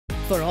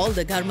For all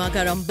the garma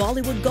garam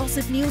Bollywood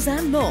gossip news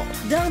and more,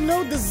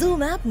 download the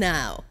Zoom app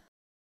now.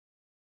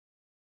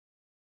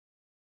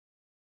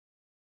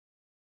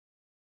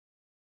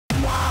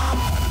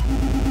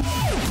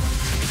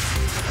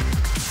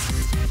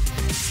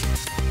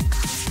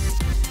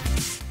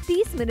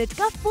 30 minute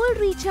का full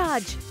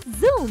recharge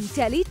Zoom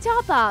tele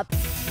top up.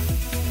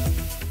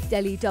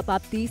 Tele top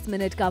up 30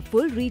 minute का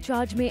full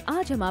recharge में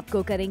आज हम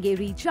आपको करेंगे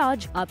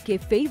recharge आपके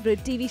favourite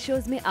TV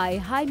shows में आए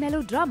हाई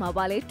मेलो ड्रामा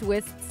वाले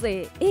ट्विस्ट से।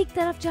 एक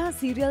तरफ जहां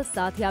सीरियल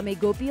साथिया में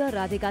गोपी और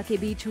राधिका के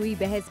बीच हुई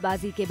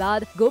बहसबाजी के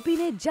बाद गोपी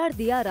ने जड़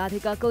दिया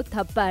राधिका को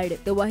थप्पड़,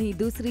 तो वहीं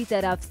दूसरी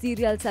तरफ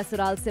सीरियल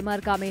ससुराल सिमर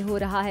का में हो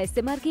रहा है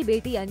सिमर की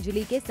बेटी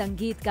अंजलि के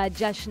संगीत का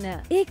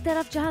जश्न। एक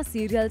तरफ जहां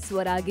सीरियल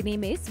स्वरागिनी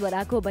में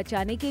स्वरा को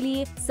बचाने के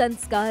लिए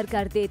संस्कार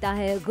कर देता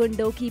है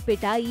गुंडों की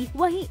पिटाई,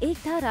 वहीं एक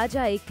था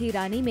राजा एक थी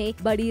रानी में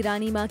बड़ी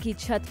रानी माँ की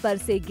छत पर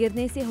से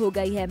गिरने से हो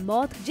गई है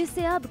मौत,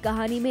 जिससे अब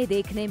कहानी में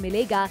देखने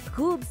मिलेगा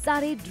खूब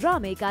सारे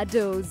ड्रामे का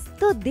डोज।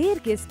 तो देर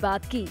किस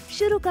बात की,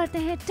 शुरू करते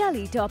हैं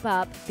टेली टॉप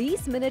अप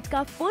 30 मिनट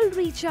का full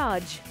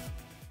recharge.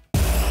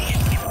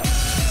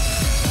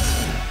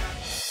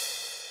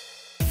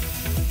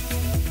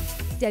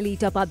 Tele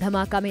top up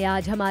धमाका में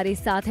आज हमारे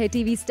साथ है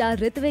टीवी स्टार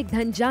ऋत्विक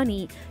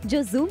धनजानी,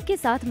 जो जूम के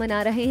साथ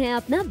मना रहे हैं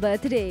अपना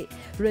बर्थडे।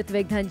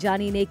 ऋत्विक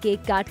धनजानी ने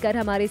केक काटकर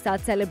हमारे साथ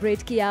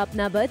सेलिब्रेट किया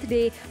अपना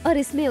बर्थडे और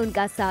इसमें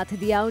उनका साथ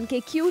दिया उनके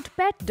क्यूट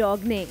पेट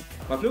डॉग ने।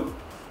 Bablu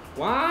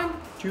 1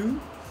 2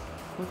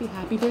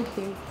 happy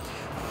birthday,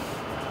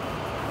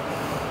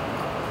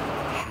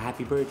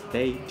 happy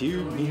birthday to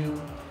you,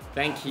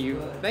 thank you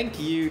thank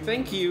you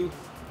thank you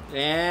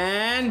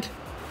and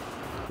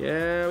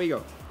here we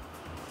go.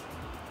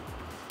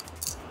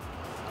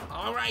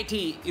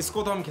 Alrighty,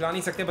 इसको तो हम खिला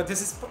नहीं सकते, but this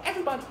is for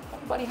everybody.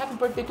 Everybody, happy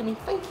birthday to me.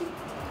 Thank you.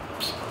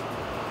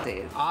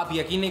 आप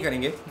यकीन नहीं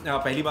करेंगे,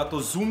 पहली बात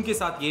तो जूम के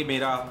साथ ये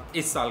मेरा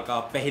इस साल का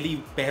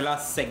पहला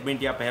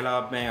सेगमेंट या पहला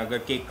मैं अगर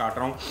केक काट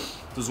रहा हूँ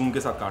तो जूम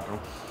के साथ काट रहा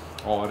हूँ।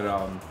 और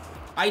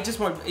I just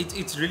want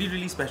it's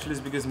really special is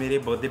because मेरे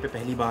बर्थडे पे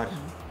पहली बार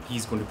he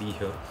is going to be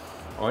here.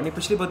 और नहीं,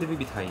 पिछले बर्थडे पे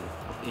भी था ही,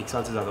 अब 1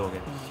 साल से ज़्यादा हो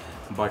गया,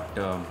 बट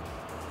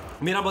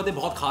मेरा बर्थडे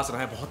बहुत खास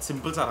रहा है, बहुत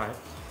सिंपल सा रहा है।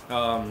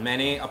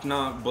 मैंने अपना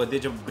बर्थडे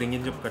जब ब्रिंग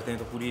इन जब करते हैं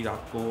तो पूरी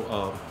रात को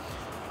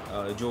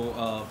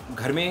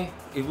घर में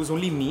इट वॉज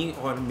ओनली मी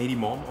और मेरी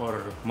मॉम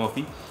और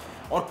मर्फी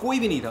और कोई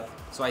भी नहीं था।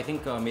 सो आई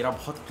थिंक मेरा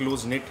बहुत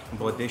क्लोज नेट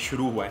बर्थडे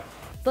शुरू हुआ है।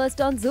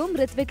 फर्स्ट ऑन जूम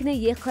ऋत्विक ने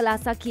ये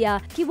खुलासा किया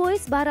कि वो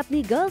इस बार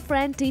अपनी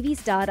गर्लफ्रेंड टीवी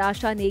स्टार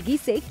आशा नेगी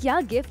से क्या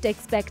गिफ्ट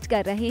एक्सपेक्ट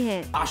कर रहे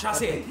हैं। आशा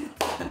से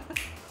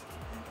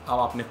अब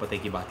आपने पते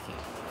की बात की,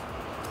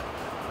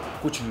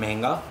 कुछ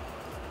महंगा,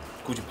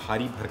 कुछ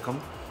भारी भरकम,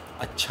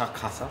 अच्छा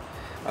खासा।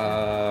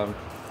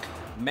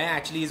 मैं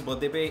एक्चुअली इस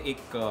बर्थडे पे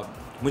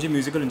मुझे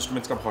म्यूज़िकल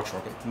इंस्ट्रूमेंट्स का बहुत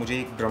शौक है, मुझे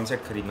एक ड्रम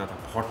सेट खरीदना था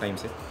बहुत टाइम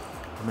से।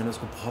 तो मैंने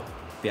उसको बहुत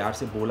प्यार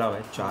से बोला हुआ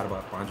है 4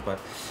 बार 5 बार,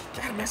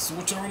 यार मैं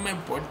सोच रहा हूँ मैं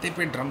बर्थडे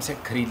पे ड्रम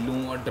सेट खरीद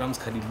लूँ और ड्रम्स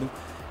खरीद लूँ।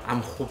 आई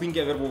एम होपिंग कि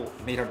अगर वो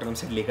मेरा ड्रम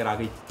सेट लेकर आ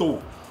गई तो,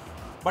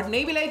 बट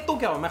नहीं भी लाई तो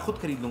क्या हो, मैं खुद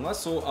खरीद लूँगा।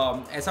 सो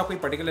ऐसा कोई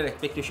पर्टिकुलर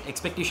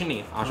एक्सपेक्टेशन नहीं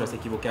है आशा से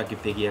कि वो क्या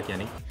गिफ्ट देगी या क्या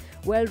नहीं।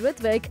 Well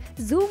Ritwik,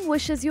 zoom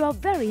wishes you a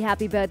very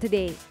happy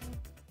birthday.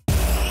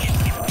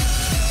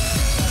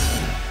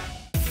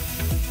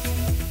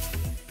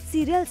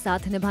 Serial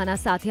साथ निभाना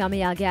साथिया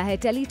में आ गया है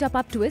टेली टॉप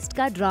अप ट्विस्ट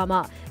का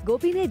ड्रामा।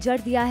 गोपी ने जड़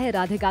दिया है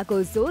राधिका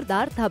को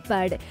जोरदार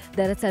थप्पड़।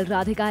 दरअसल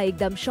राधिका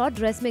एकदम शॉर्ट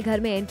ड्रेस में घर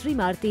में एंट्री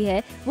मारती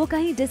है, वो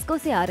कहीं डिस्को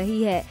से आ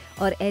रही है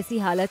और ऐसी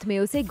हालत में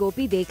उसे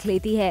गोपी देख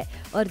लेती है।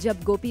 और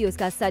जब गोपी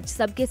उसका सच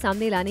सबके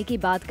सामने लाने की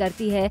बात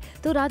करती है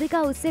तो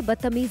राधिका उससे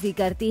बदतमीजी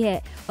करती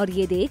है और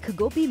ये देख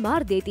गोपी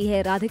मार देती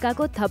है राधिका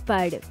को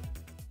थप्पड़।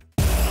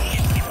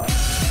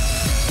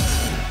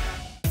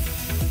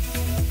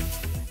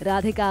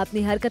 राधिका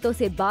अपनी हरकतों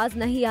से बाज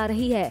नहीं आ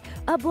रही है,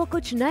 अब वो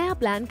कुछ नया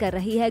प्लान कर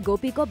रही है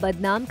गोपी को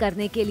बदनाम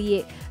करने के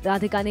लिए।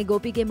 राधिका ने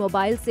गोपी के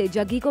मोबाइल से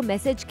जग्गी को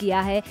मैसेज किया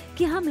है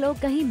कि हम लोग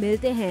कहीं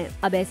मिलते हैं।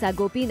 अब ऐसा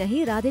गोपी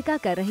नहीं राधिका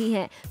कर रही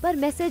हैं, पर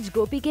मैसेज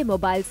गोपी के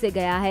मोबाइल से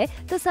गया है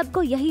तो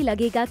सबको यही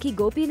लगेगा कि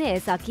गोपी ने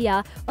ऐसा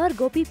किया और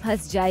गोपी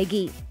फंस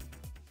जाएगी।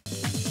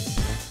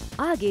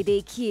 आगे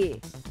देखिए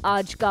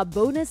आज का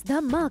बोनस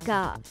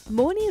धमाका,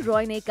 मौनी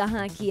रॉय ने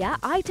कहाँ किया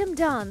आइटम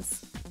डांस।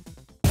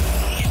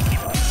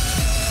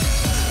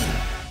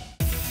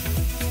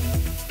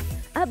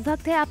 अब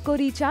वक्त है आपको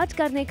रिचार्ज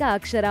करने का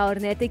अक्षरा और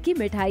नैतिक की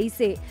मिठाई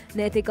से।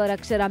 नैतिक और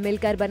अक्षरा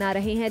मिलकर बना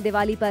रहे हैं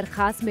दिवाली पर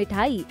खास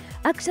मिठाई।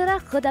 अक्षरा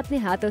खुद अपने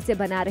हाथों से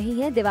बना रही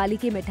हैं दिवाली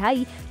की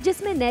मिठाई,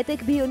 जिसमें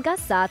नैतिक भी उनका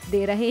साथ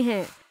दे रहे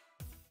हैं।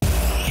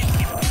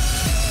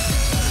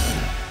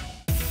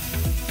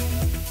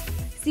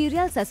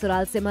 सीरियल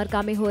ससुराल सिमर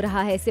का में हो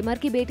रहा है सिमर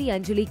की बेटी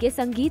अंजलि के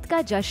संगीत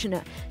का जश्न,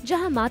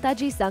 जहां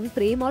माताजी संग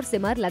प्रेम और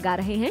सिमर लगा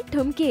रहे हैं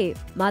ठुमके।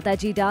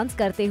 माताजी डांस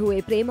करते हुए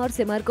प्रेम और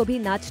सिमर को भी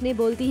नाचने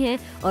बोलती हैं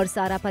और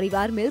सारा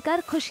परिवार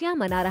मिलकर खुशियां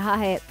मना रहा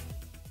है।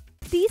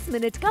 30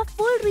 मिनट का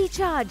full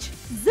recharge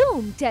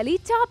zoom tele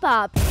top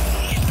up.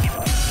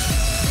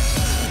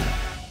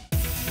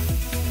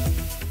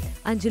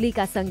 Anjali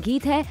का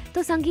संगीत है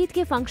तो संगीत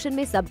के फंक्शन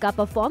में सबका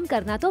परफॉर्म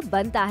करना तो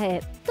बनता है।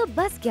 तो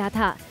बस क्या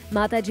था,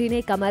 माताजी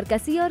ने कमर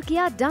कसी और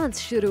किया डांस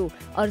शुरू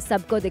और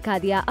सबको दिखा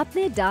दिया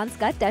अपने डांस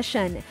का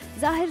टशन।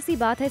 जाहिर सी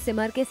बात है,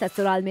 सिमर के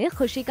ससुराल में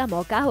खुशी का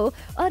मौका हो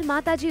और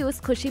माताजी उस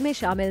खुशी में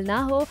शामिल ना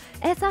हो,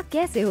 ऐसा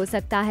कैसे हो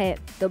सकता है।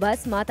 तो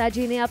बस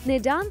माताजी ने अपने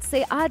डांस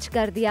से आज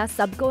कर दिया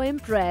सबको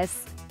impress.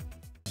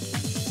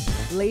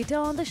 Later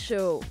on the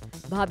show,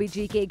 भाभी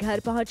जी के घर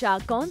पहुंचा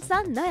कौन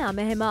सा नया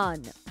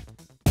मेहमान।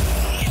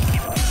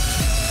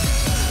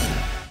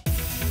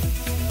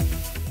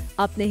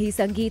 अपने ही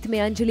संगीत में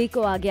अंजलि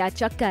को आ गया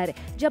चक्कर।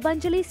 जब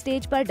अंजलि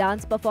स्टेज पर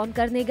डांस परफॉर्म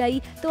करने गई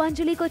तो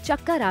अंजलि को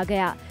चक्कर आ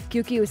गया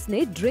क्योंकि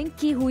उसने ड्रिंक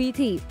की हुई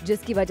थी,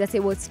 जिसकी वजह से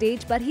वो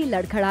स्टेज पर ही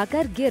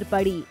लड़खड़ाकर गिर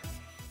पड़ी।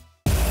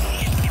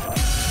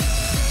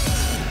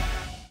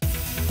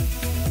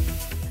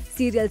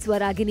 सीरियल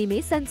स्वरागिनी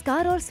में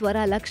संस्कार और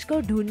स्वरा लक्ष्य को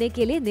ढूंढने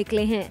के लिए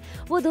निकले हैं।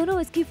 वो दोनों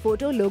इसकी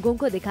फोटो लोगों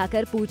को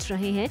दिखाकर पूछ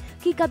रहे हैं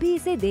कि कभी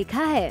इसे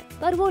देखा है,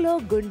 पर वो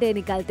लोग गुंडे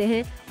निकलते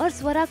हैं और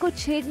स्वरा को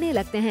छेड़ने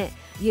लगते हैं।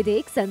 ये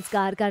देख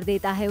संस्कार कर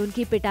देता है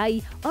उनकी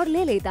पिटाई और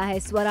ले लेता है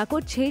स्वरा को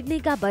छेड़ने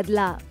का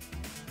बदला।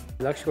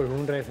 लक्ष्य को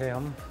ढूंढ रहे थे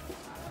हम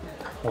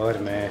और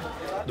मैं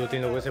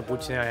 2-3 लोगों से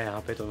पूछने आया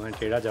यहाँ पे, तो उन्होंने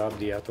टेढ़ा जवाब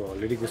दिया। तो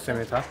ऑलरेडी गुस्से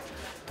में था,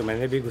 तो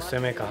मैंने भी गुस्से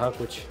में कहा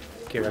कुछ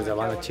कि अगर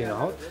ज़बान अच्छी ना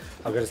हो,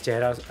 अगर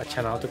चेहरा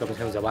अच्छा ना हो तो कम से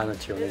कम ज़बान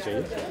अच्छी होनी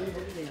चाहिए।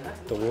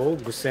 तो वो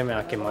गुस्से में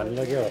आके मान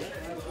लगे और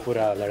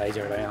पूरा लड़ाई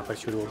झगड़ा यहाँ पर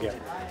शुरू हो गया।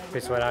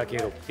 फिर स्वरा आके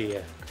रोकती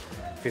है,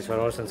 फिर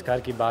स्वरा और संस्कार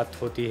की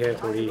बात होती है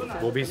थोड़ी,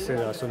 वो भी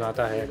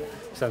सुनाता है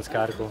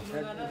संस्कार को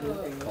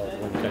और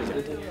वो निकल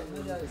जाती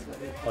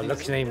है और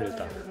लक्ष्य नहीं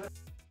मिलता।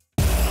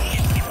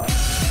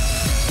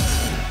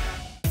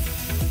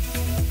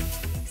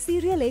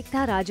 सीरियल एक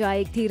था राजा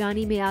एक थी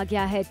रानी में आ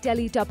गया है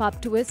टेली टॉप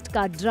अप ट्विस्ट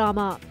का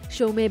ड्रामा।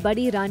 शो में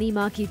बड़ी रानी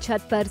माँ की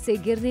छत पर से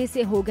गिरने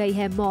से हो गई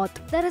है मौत।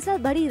 दरअसल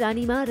बड़ी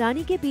रानी माँ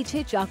रानी के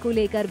पीछे चाकू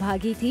लेकर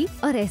भागी थी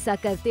और ऐसा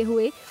करते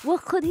हुए वो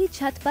खुद ही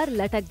छत पर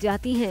लटक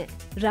जाती हैं।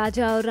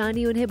 राजा और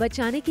रानी उन्हें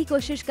बचाने की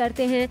कोशिश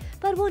करते हैं,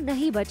 पर वो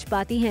नहीं बच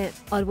पाती हैं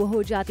और वो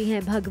हो जाती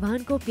हैं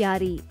भगवान को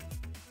प्यारी।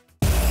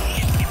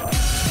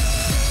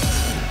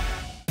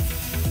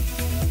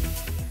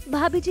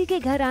 भाभी जी के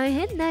घर आए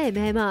हैं नए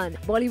मेहमान।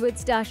 बॉलीवुड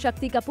स्टार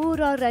शक्ति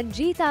कपूर और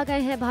रंजीत आ गए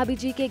हैं भाभी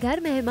जी के घर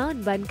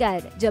मेहमान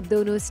बनकर। जब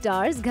दोनों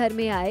स्टार्स घर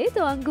में आए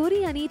तो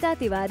अंगूरी अनीता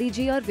तिवारी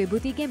जी और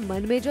विभूति के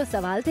मन में जो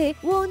सवाल थे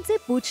वो उनसे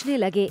पूछने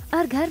लगे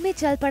और घर में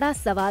चल पड़ा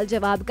सवाल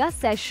जवाब का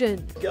सेशन।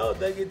 क्या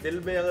होता है कि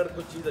दिल में अगर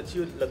कुछ चीज़ अच्छी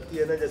लगती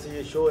है ना, जैसे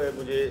ये शो है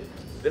मुझे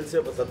दिल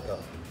से पसंद था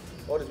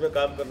और इसमें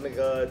काम करने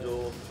का जो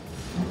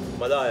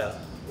मजा आया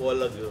वो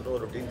अलग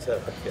रूटीन से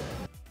हट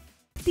गया।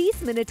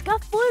 30 मिनट का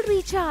full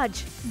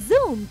recharge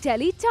zoom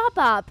tele top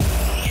up.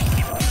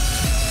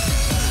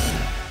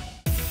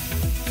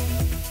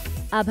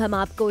 अब हम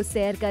आपको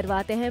शेयर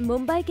करवाते हैं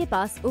मुंबई के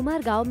पास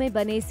उमरगांव में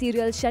बने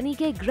सीरियल शनि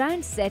के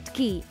ग्रैंड सेट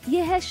की।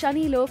 ये है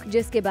शनि लोक,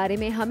 जिसके बारे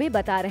में हमें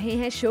बता रहे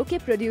हैं शो के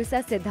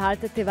प्रोड्यूसर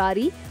सिद्धार्थ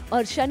तिवारी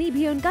और शनि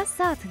भी उनका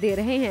साथ दे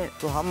रहे हैं।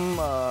 तो हम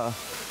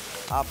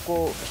आपको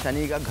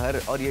शनि का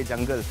घर और ये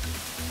जंगल,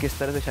 किस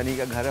तरह से शनि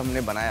का घर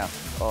हमने बनाया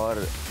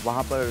और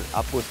वहाँ पर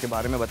आपको उसके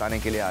बारे में बताने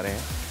के लिए आ रहे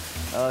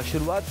हैं।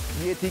 शुरुआत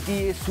ये थी कि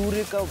ये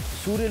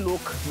सूर्य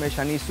लोक में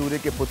शनि सूर्य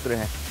के पुत्र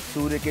हैं,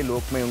 सूर्य के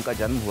लोक में उनका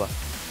जन्म हुआ,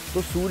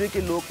 तो सूर्य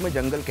के लोक में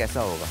जंगल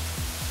कैसा होगा।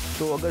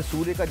 तो अगर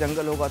सूर्य का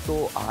जंगल होगा तो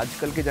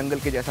आजकल के जंगल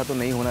के जैसा तो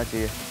नहीं होना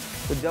चाहिए।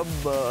 तो जब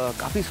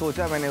काफ़ी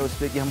सोचा मैंने उस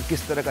पर कि हम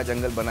किस तरह का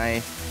जंगल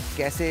बनाएं,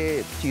 कैसे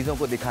चीज़ों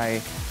को दिखाएं,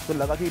 तो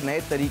लगा कि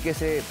नए तरीके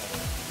से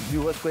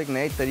व्यूअर्स को एक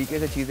नए तरीके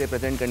से चीज़ें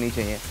प्रेजेंट करनी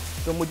चाहिए।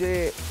 तो मुझे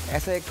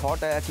ऐसा एक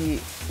थॉट आया कि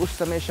उस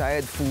समय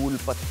शायद फूल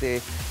पत्ते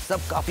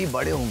सब काफ़ी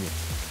बड़े होंगे,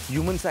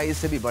 ह्यूमन साइज़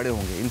से भी बड़े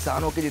होंगे,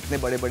 इंसानों के जितने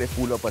बड़े बड़े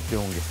फूल और पत्ते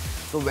होंगे।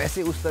 तो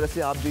वैसे उस तरह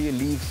से आप जो ये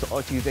लीव्स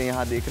और चीज़ें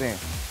यहाँ देख रहे हैं,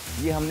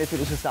 ये हमने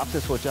फिर उस हिसाब से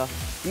सोचा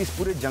कि इस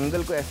पूरे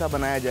जंगल को ऐसा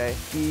बनाया जाए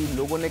कि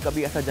लोगों ने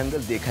कभी ऐसा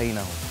जंगल देखा ही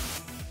ना हो।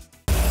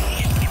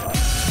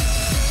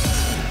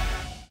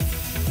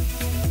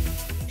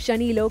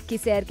 शनि लोक की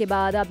सैर के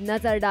बाद अब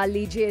नजर डाल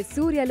लीजिए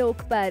सूर्य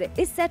लोक पर।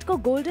 इस सेट को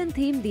गोल्डन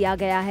थीम दिया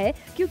गया है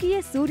क्योंकि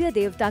ये सूर्य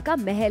देवता का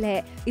महल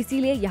है,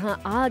 इसीलिए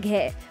यहाँ आग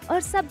है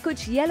और सब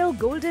कुछ येलो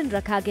गोल्डन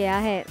रखा गया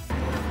है।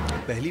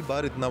 पहली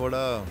बार इतना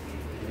बड़ा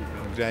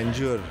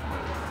ग्रैंड्योर,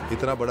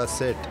 इतना बड़ा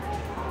सेट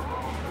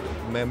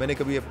मैंने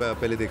कभी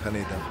पहले देखा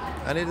नहीं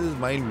था and it is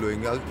mind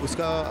blowing.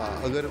 उसका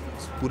अगर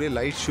पूरे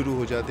लाइट शुरू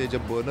हो जाते,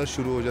 जब बर्नर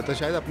शुरू हो जाता,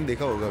 शायद आपने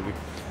देखा होगा अभी,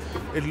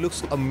 it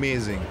looks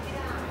amazing.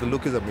 The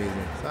look is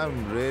amazing. So I'm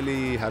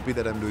really happy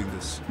that I'm doing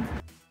this.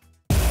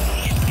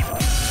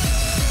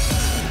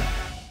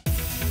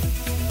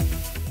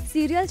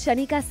 Serial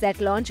Shani का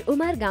सेट लॉन्च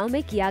उमरगांव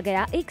में किया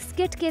गया एक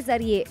स्किट के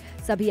जरिए।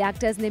 सभी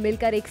एक्टर्स ने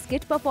मिलकर एक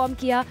स्किट परफॉर्म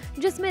किया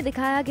जिसमें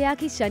दिखाया गया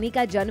कि शनि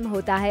का जन्म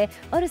होता है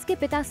और उसके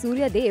पिता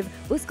सूर्य देव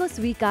उसको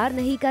स्वीकार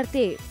नहीं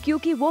करते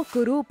क्योंकि वो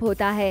कुरूप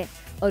होता है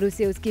और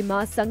उसे उसकी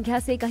माँ संख्या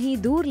से कहीं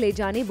दूर ले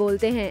जाने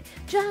बोलते हैं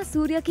जहाँ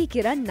सूर्य की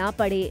किरण ना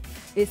पड़े।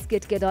 इस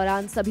स्किट के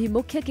दौरान सभी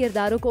मुख्य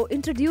किरदारों को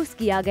इंट्रोड्यूस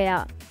किया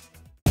गया।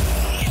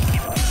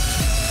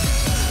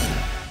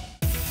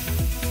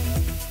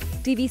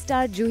 टीवी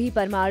स्टार जूही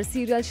परमार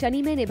सीरियल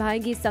शनि में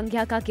निभाएंगी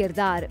संध्या का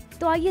किरदार।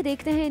 तो आइए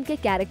देखते हैं इनके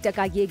कैरेक्टर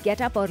का ये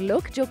गेटअप और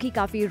लुक जो कि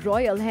काफी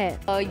रॉयल है।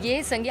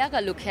 ये संज्ञा का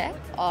लुक है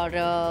और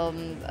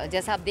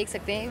जैसा आप देख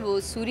सकते हैं वो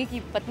सूर्य की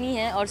पत्नी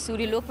है और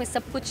सूर्य लोक में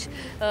सब कुछ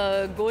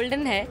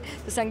गोल्डन है,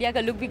 तो संज्ञा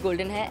का लुक भी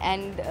गोल्डन है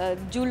and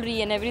jewellery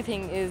and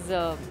everything is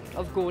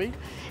of gold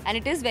and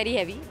it is very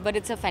heavy but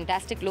it's a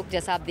fantastic look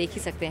जैसा आप देख ही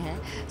सकते हैं।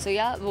 सो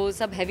या वो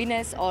सब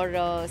हैवीनेस और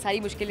सारी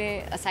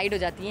मुश्किलें असाइड हो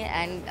जाती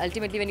हैं and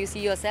ultimately when you see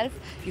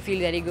yourself you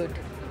feel very good.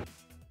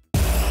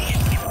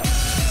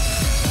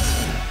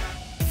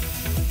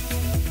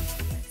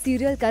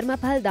 Serial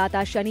कर्मफल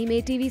दाता शनि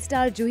में टीवी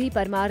स्टार जूही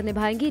परमार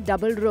निभाएंगी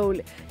डबल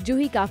रोल।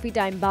 जूही काफी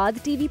टाइम बाद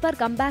टीवी पर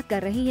कमबैक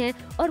कर रही हैं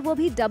और वो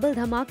भी डबल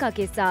धमाका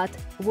के साथ।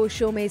 वो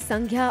शो में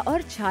संध्या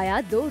और छाया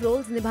 2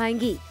 रोल्स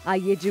निभाएंगी।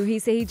 आइए जूही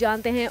से ही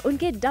जानते हैं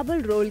उनके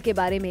डबल रोल के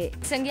बारे में।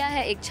 संज्ञा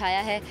है, एक छाया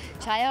है।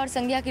 छाया और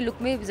संज्ञा के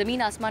लुक में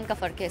ज़मीन आसमान का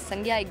फ़र्क है।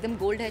 संज्ञा एकदम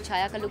गोल्ड है,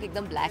 छाया का लुक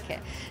एकदम ब्लैक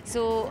है।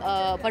 सो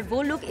पर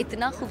वो लुक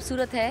इतना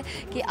खूबसूरत है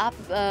कि आप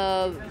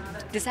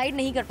डिसाइड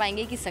नहीं कर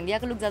पाएंगे कि संज्ञा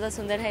का लुक ज़्यादा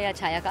सुंदर है या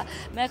छाया का।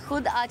 मैं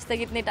खुद आज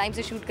तक इतने टाइम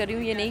से शूट कर रही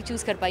हूँ, ये नहीं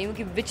चूज़ कर पाई हूँ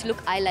कि which look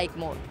I like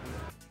more.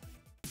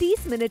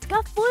 30 minute का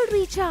full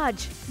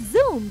recharge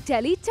zoom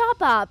tele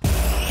top up.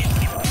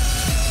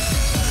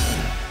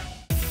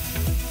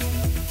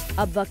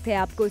 अब वक्त है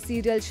आपको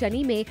सीरियल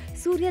शनि में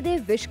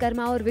सूर्यदेव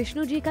विश्वकर्मा और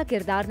विष्णु जी का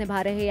किरदार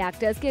निभा रहे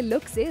एक्टर्स के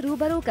लुक से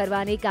रूबरू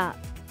करवाने का।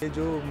 ये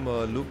जो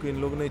लुक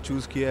इन लोगों ने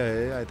चूज़ किया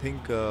है, आई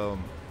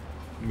थिंक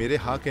मेरे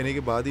हाँ कहने के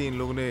बाद ही इन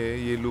लोगों ने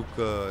ये लुक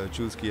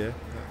चूज़ किया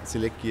है,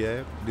 सिलेक्ट किया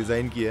है,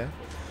 डिज़ाइन किया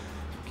है।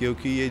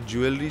 क्योंकि ये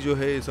ज्वेलरी जो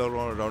है इस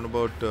अराउंड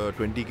अबाउट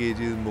 20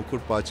 kg,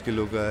 मुकुट 5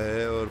 किलो का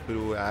है और फिर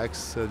वो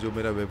एक्स जो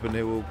मेरा वेपन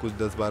है वो कुछ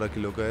 10-12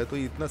 किलो का है। तो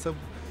इतना सब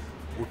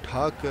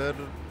उठा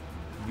कर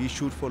we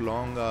shoot for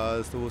long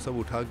hours, तो वो सब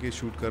उठा के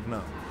शूट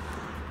करना,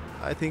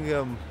 I think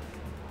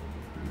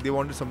they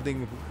wanted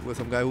something,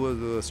 some guy who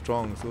was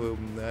strong so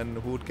and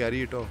who would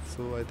carry it of,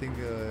 so I think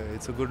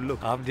it's a good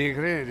look. आप देख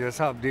रहे हैं,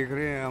 जैसा आप देख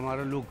रहे हैं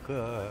हमारा look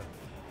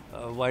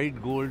white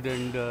gold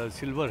and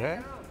silver है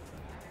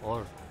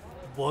और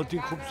बहुत ही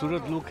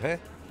खूबसूरत लुक है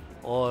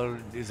और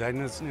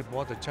डिज़ाइनर्स ने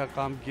बहुत अच्छा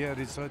काम किया,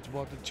 रिसर्च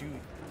बहुत अच्छी हुई,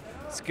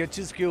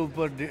 स्केचेस के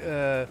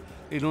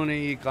ऊपर इन्होंने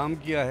ये काम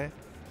किया है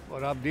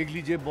और आप देख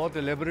लीजिए बहुत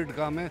एलेबोरेट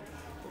काम है,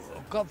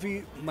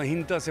 काफ़ी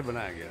महीनता से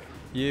बनाया गया है।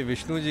 ये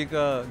विष्णु जी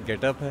का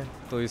गेटअप है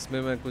तो इसमें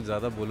मैं कुछ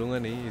ज़्यादा बोलूँगा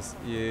नहीं।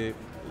 ये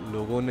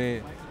लोगों ने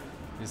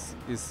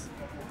इस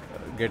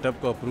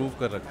गेटअप को अप्रूव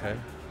कर रखा है।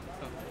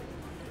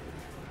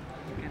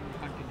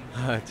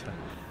 अच्छा,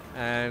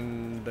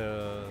 एंड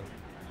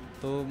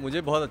तो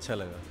मुझे बहुत अच्छा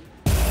लगा।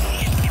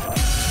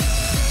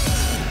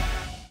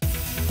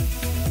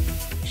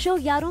 शो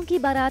यारों की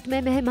बारात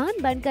में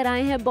मेहमान बनकर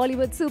आए हैं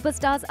बॉलीवुड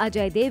सुपरस्टार्स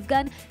अजय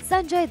देवगन,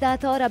 संजय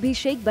दत्त और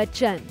अभिषेक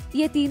बच्चन।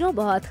 ये तीनों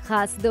बहुत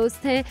खास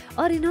दोस्त हैं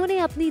और इन्होंने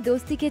अपनी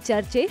दोस्ती के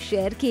चर्चे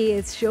शेयर किए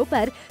इस शो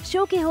पर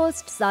शो के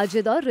होस्ट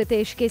साजिद और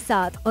रितेश के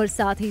साथ, और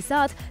साथ ही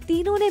साथ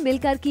तीनों ने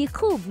मिलकर की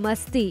खूब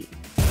मस्ती।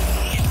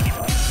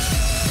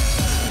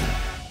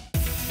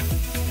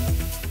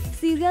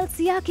 सीरियल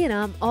सिया के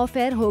नाम ऑफ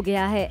एयर हो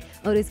गया है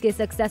और इसके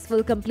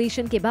सक्सेसफुल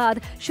कंप्लीशन के बाद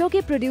शो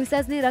के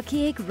प्रोड्यूसर्स ने रखी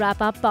एक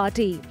रैप अप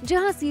पार्टी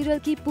जहां सीरियल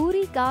की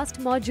पूरी कास्ट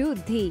मौजूद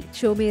थी।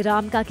 शो में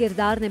राम का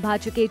किरदार निभा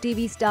चुके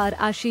टीवी स्टार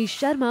आशीष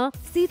शर्मा,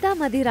 सीता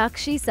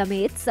मदिराक्षी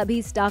समेत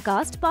सभी स्टार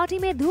कास्ट पार्टी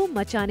में धूम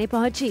मचाने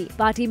पहुंची।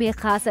 पार्टी में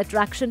खास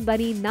अट्रैक्शन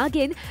बनी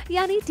नागिन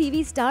यानी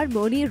टीवी स्टार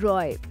मौनी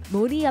रॉय।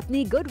 मौनी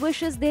अपनी गुड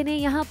विशेस देने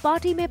यहाँ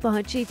पार्टी में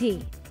पहुंची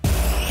थी।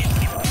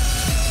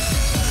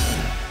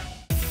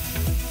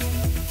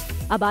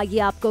 अब आइए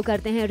आपको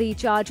करते हैं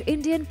recharge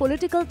Indian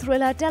political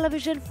thriller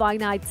television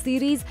finite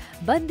series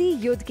बंदी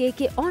युद्ध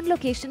के ऑन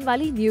लोकेशन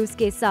वाली न्यूज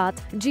के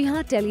साथ। जी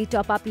हां, टेली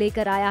टॉप अप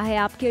लेकर आया है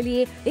आपके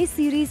लिए इस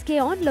सीरीज के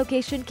ऑन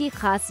लोकेशन की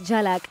खास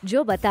झलक,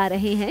 जो बता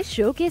रहे हैं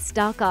शो के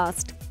स्टार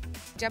कास्ट।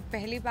 जब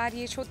पहली बार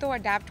ये शो तो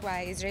अडेप्ट हुआ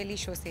है इजरायली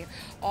शो से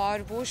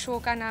और वो शो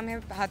का नाम है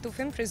धातु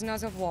फिल्म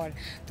प्रिजनर्स ऑफ वॉर।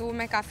 तो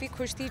मैं काफ़ी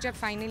खुश थी जब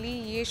फाइनली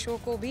ये शो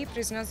को भी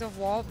प्रिजनर्स ऑफ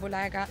वॉर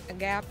बुलाया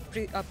गया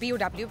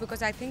P.O.W,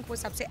 बिकॉज आई थिंक वो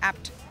सबसे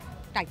एप्ट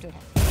टाइटल है।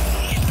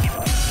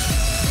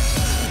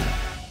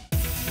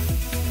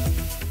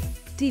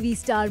 टीवी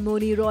स्टार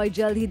मौनी रॉय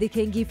जल्द ही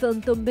दिखेंगी फिल्म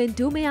तुम बिन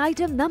 2 में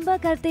आइटम नंबर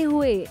करते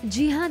हुए।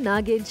 जी हां,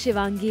 नागिन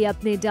शिवांगी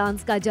अपने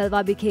डांस का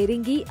जलवा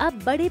बिखेरेंगी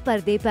अब बड़े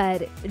पर्दे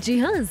पर। जी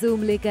हां,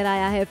 जूम लेकर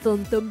आया है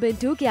फिल्म तुम बिन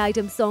 2 के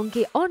आइटम सॉन्ग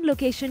के ऑन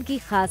लोकेशन की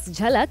खास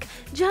झलक,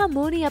 जहां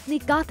मौनी अपनी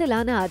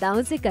कातिलाना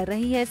अदाओं से कर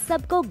रही है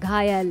सबको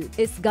घायल।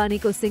 इस गाने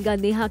को सिंगर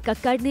नेहा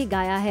कक्कड़ ने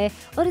गाया है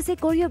और इसे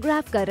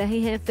कोरियोग्राफ कर रहे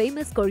हैं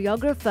famous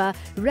choreographer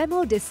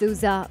Remo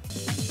D'Souza.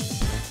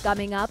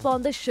 Coming up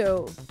on the show,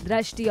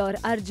 दृष्टि और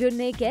अर्जुन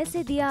ने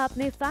कैसे दिया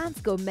अपने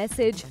फैंस को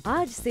मैसेज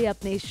आज से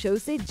अपने शो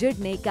से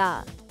जुड़ने का।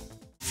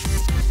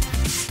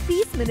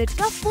 30 मिनट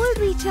का full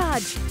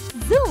recharge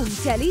zoom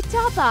tele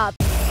top up.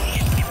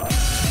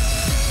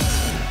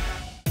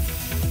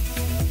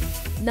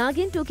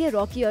 नागिन 2 के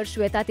रॉकी और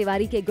श्वेता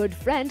तिवारी के गुड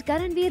फ्रेंड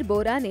करणवीर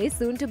बोरा ने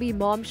soon to be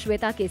mom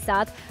Shweta के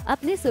साथ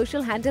अपने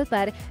सोशल हैंडल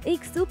पर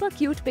एक सुपर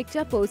क्यूट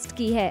पिक्चर पोस्ट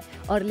की है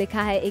और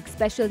लिखा है एक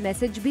स्पेशल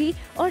मैसेज भी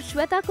और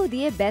श्वेता को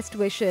दिए best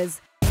wishes.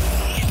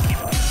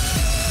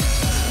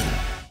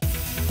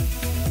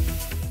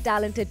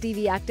 Talented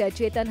TV actor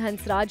चेतन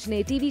हंसराज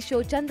ने टीवी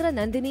शो चंद्र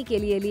नंदिनी के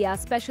लिए लिया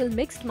स्पेशल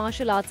मिक्स्ड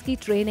मार्शल आर्ट्स की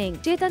ट्रेनिंग।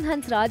 चेतन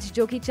हंसराज,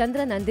 जो कि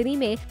चंद्र नंदिनी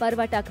में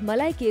पर्वतक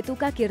मलय केतु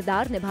का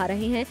किरदार निभा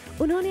रहे हैं,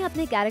 उन्होंने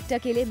अपने कैरेक्टर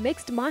के लिए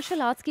मिक्स्ड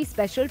मार्शल आर्ट्स की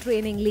स्पेशल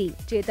ट्रेनिंग ली।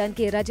 चेतन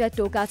के रजत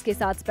टोकास के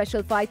साथ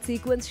स्पेशल फाइट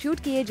सीक्वेंस शूट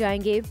किए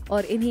जाएंगे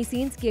और इन्हीं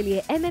सीन्स के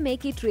लिए MMA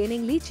की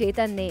ट्रेनिंग ली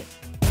चेतन ने।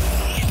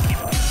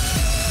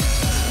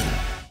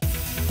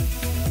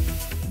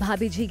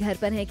 भाभी जी घर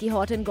पर हैं कि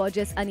हॉट एंड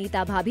गॉर्जियस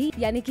अनीता भाभी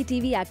यानी कि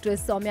टीवी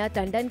एक्ट्रेस सौम्या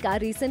टंडन का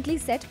रिसेंटली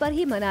सेट पर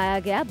ही मनाया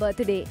गया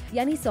बर्थडे,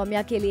 यानी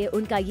सौम्या के लिए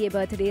उनका ये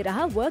बर्थडे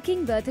रहा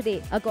working birthday.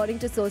 According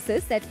two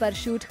sources, set पर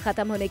शूट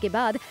खत्म होने के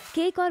बाद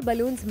केक और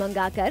बलून्स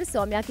मंगाकर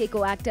सौम्या के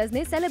को एक्टर्स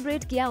ने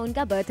सेलिब्रेट किया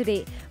उनका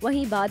बर्थडे।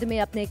 वहीं बाद में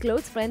अपने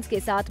क्लोज फ्रेंड्स के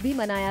साथ भी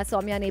मनाया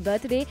सौम्या ने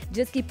बर्थडे,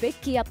 जिसकी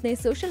पिक की अपने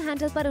सोशल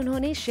हैंडल पर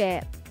उन्होंने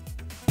शेयर।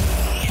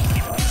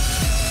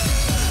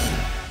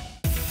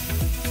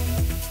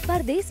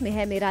 परदेस में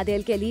है मेरा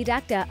दिल के लीड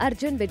एक्टर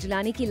अर्जुन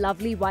बिजलानी की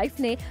लवली वाइफ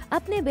ने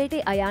अपने बेटे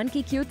अयान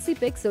की क्यूट सी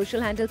पिक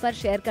सोशल हैंडल पर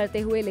शेयर करते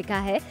हुए लिखा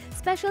है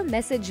स्पेशल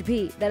मैसेज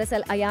भी।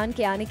 दरअसल अयान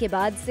के आने के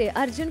बाद से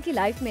अर्जुन की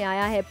लाइफ में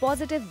आया है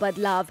पॉजिटिव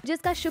बदलाव,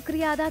 जिसका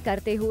शुक्रिया अदा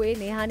करते हुए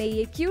नेहा ने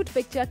ये क्यूट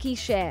पिक्चर की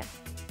शेयर।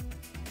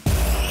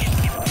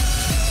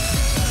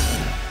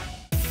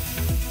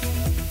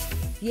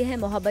 ये है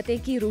मोहब्बतें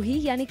की रूही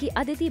यानी कि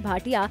अदिति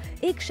भाटिया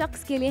एक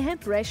शख्स के लिए हैं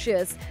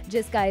प्रेशियस,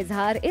 जिसका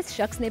इजहार इस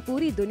शख्स ने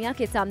पूरी दुनिया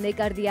के सामने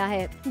कर दिया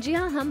है। जी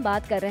हां, हम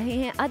बात कर रहे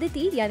हैं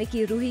अदिति यानी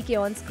कि रूही के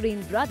ऑन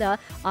स्क्रीन ब्रदर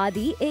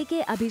आदि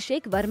AK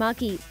अभिषेक वर्मा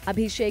की।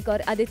 अभिषेक और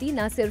अदिति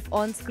न सिर्फ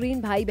ऑन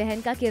स्क्रीन भाई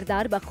बहन का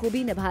किरदार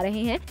बखूबी निभा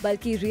रहे हैं,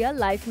 बल्कि रियल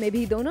लाइफ में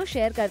भी दोनों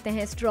शेयर करते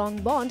हैं स्ट्रॉन्ग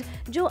बॉन्ड,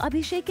 जो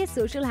अभिषेक के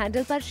सोशल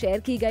हैंडल पर शेयर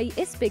की गई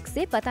इस पिक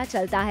से पता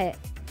चलता है।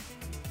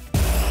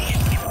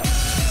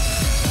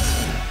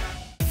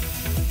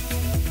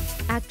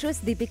 एक्ट्रेस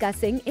दीपिका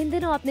सिंह इन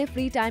दिनों अपने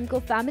फ्री टाइम को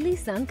फैमिली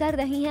संग कर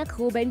रही हैं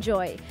खूब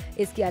एंजॉय।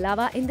 इसके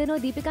अलावा इन दिनों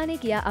दीपिका ने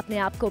किया अपने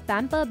आप को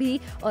पैम्पर भी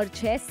और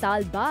 6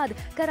 साल बाद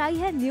कराई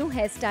है न्यू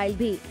हेयर स्टाइल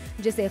भी,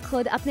 जिसे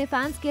खुद अपने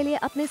फैंस के लिए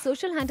अपने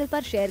सोशल हैंडल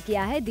पर शेयर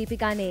किया है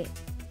दीपिका ने।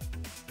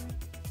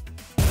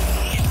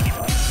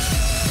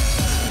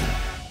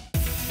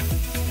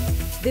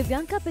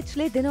 दिव्यांका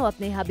पिछले दिनों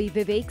अपने हबी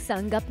विवेक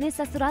संग अपने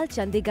ससुराल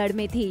चंडीगढ़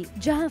में थी,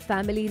 जहां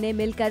फैमिली ने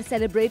मिलकर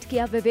सेलिब्रेट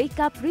किया विवेक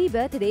का प्री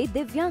बर्थडे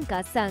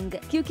दिव्यांका संग।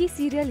 क्योंकि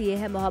सीरियल ये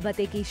है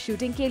मोहब्बतें की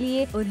शूटिंग के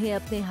लिए उन्हें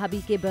अपने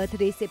हबी के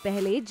बर्थडे से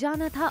पहले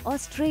जाना था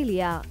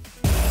ऑस्ट्रेलिया।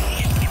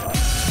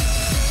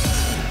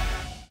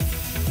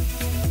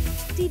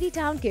 टीवी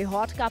टाउन के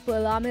हॉट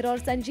कपल आमिर और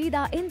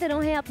संजीदा इन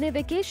दिनों हैं अपने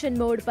वेकेशन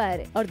मोड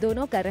पर और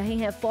दोनों कर रहे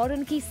हैं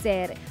फॉरेन की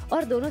सैर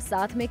और दोनों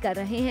साथ में कर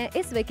रहे हैं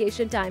इस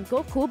वेकेशन टाइम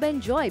को खूब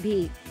एंजॉय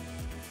भी।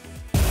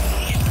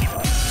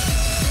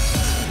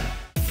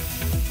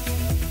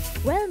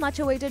 मच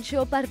अवेटेड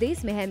शो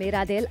परदेस में है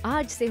मेरा दिल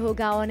आज से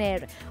होगा ऑन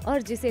एयर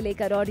और जिसे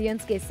लेकर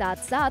ऑडियंस के साथ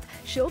साथ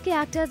शो के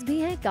एक्टर्स भी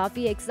हैं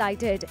काफी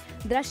एक्साइटेड।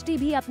 दृष्टि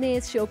भी अपने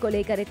इस शो को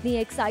लेकर इतनी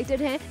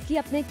एक्साइटेड हैं कि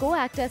अपने को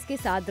एक्टर्स के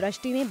साथ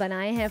दृष्टि ने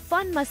बनाए हैं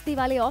फन मस्ती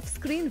वाले ऑफ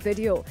स्क्रीन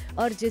वीडियो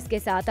और जिसके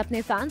साथ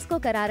अपने फैंस को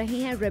करा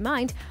रही हैं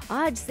रिमाइंड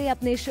आज से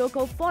अपने शो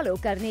को फॉलो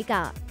करने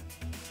का।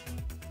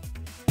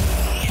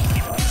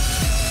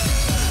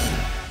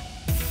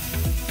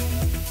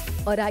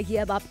 और आइए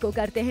अब आपको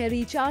करते हैं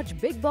रिचार्ज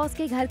बिग बॉस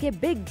के घर के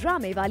बिग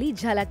ड्रामे वाली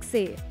झलक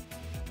से।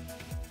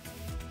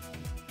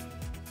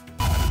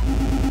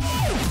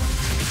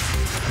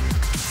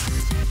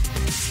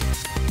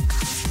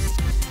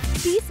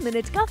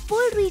 मिनट का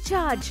full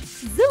recharge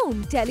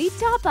zoom tele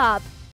top up